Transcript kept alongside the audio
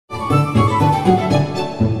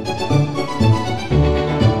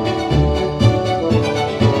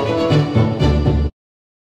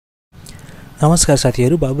नमस्कार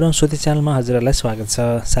साथीहरु, बाबुराम सोती च्यानलमा हजुरहरुलाई स्वागत छ।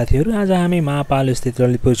 साथीहरु, आज हामी महापाल स्थित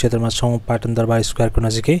ललितपुर क्षेत्रमा छौं, पाटन दरबार स्क्वायरको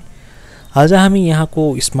नजिकै। आज हामी यहाँको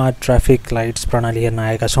स्मार्ट ट्राफिक लाइट्स प्रणाली हेर्न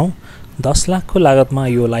आएका छौं। 10 लाखको लागतमा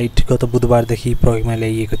यो लाइट गत बुधबारदेखि प्रयोगमा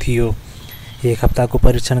ल्याइएको थियो। एक हप्ताको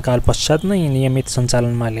परीक्षणकाल पश्चात नै नियमित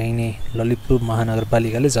सञ्चालनमा ल्याइने ललितपुर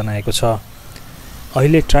महानगरपालिकाले जनाएको छ।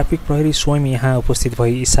 अहिले ट्राफिक प्रहरी स्वयं यहाँ उपस्थित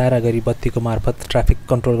भई इशारा गरी बत्तीको मार्फत ट्राफिक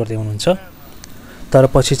कन्ट्रोल गर्दै हुनुहुन्छ, तर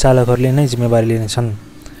पछि चालकहरूले नै जिम्मेवारी लिनेछन्।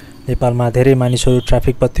 नेपालमा धेरै मानिसहरू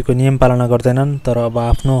ट्राफिक बत्तीको नियम पालना गर्दैनन्, तर अब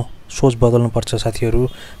आफ्नो सोच बदल्नुपर्छ साथीहरु।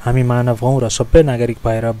 हामी मानव हौं र सबै नागरिक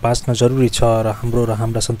भएर बाँच्न जरुरी छ र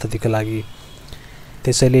हाम्रा सन्ततिका लागि।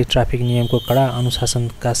 त्यसैले ट्राफिक नियमको कडा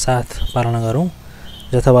अनुशासनका साथ पालना गरौं,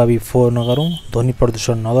 जथाभावी फोहोर नगरौं, ध्वनि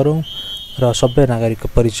प्रदूषण नगरौं र सबै नागरिकको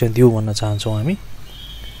परिचय दिउँ भन्न चाहन्छौं हामी।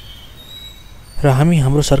 र हामी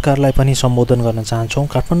हाम्रो सरकारलाई पनि सम्बोधन गर्न चाहन्छौं।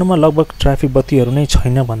 काठमाडौँमा लगभग ट्राफिक बत्तीहरू नै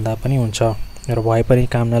छैन भन्दा पनि हुन्छ र भए पनि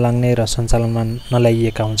काम नलाग्ने र सञ्चालनमा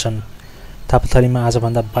नल्याइएका हुन्छन्। थापाथलीमा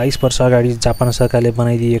आजभन्दा 22 वर्ष अगाडि जापान सरकारले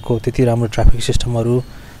बनाइदिएको त्यति राम्रो ट्राफिक सिस्टमहरू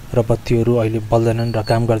र बत्तीहरू अहिले बल्दैनन् र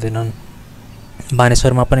काम गर्दैनन्।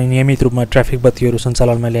 बानेश्वरमा पनि नियमित रूपमा ट्राफिक बत्तीहरू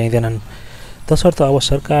सञ्चालनमा ल्याइँदैनन्। तसर्थ अब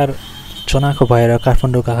सरकार चनाखो भएर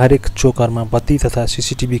काठमाडौँका हरेक चोकहरूमा बत्ती तथा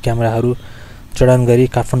सीसीटीभी क्यामेराहरू जडान गरी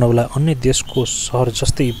काठमाडौँलाई अन्य देशको सहर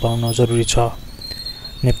जस्तै बनाउन जरुरी छ।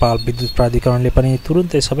 नेपाल विद्युत प्राधिकरणले पनि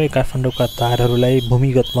तुरुन्तै सबै काठमाडौँका तारहरूलाई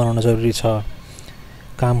भूमिगत बनाउन जरुरी छ।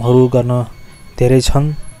 कामहरू गर्न धेरै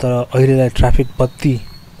छन्, तर अहिलेलाई ट्राफिक बत्ती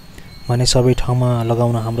भने सबै ठाउँमा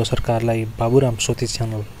लगाउन हाम्रो सरकारलाई बाबुराम सोती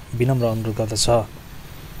च्यानल विनम्र अनुरोध गर्दछ।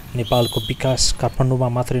 नेपालको विकास काठमाडौँमा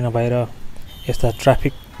मात्रै नभएर यस्ता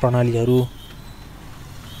ट्राफिक प्रणालीहरू,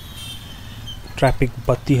 ट्राफिक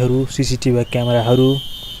बत्तीहरू, सीसीटीभी क्यामेराहरू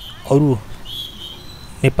अरु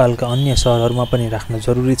नेपालका अन्य सहरहरूमा पनि राख्न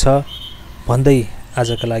जरुरी छ भन्दै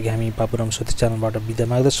आजका लागि हामी बाबुराम सोती च्यानलबाट बिदा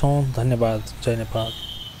माग्दछौं। धन्यवाद। जय नेपाल।